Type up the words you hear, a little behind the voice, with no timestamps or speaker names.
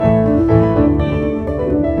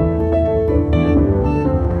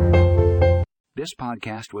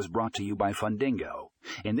podcast was brought to you by Fundingo.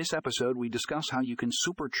 In this episode, we discuss how you can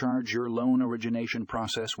supercharge your loan origination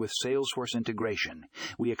process with Salesforce integration.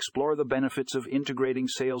 We explore the benefits of integrating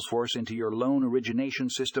Salesforce into your loan origination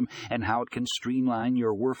system and how it can streamline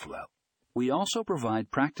your workflow. We also provide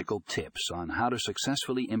practical tips on how to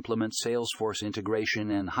successfully implement Salesforce integration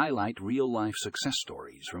and highlight real-life success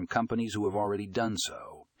stories from companies who have already done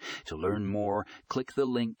so. To learn more, click the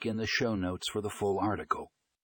link in the show notes for the full article.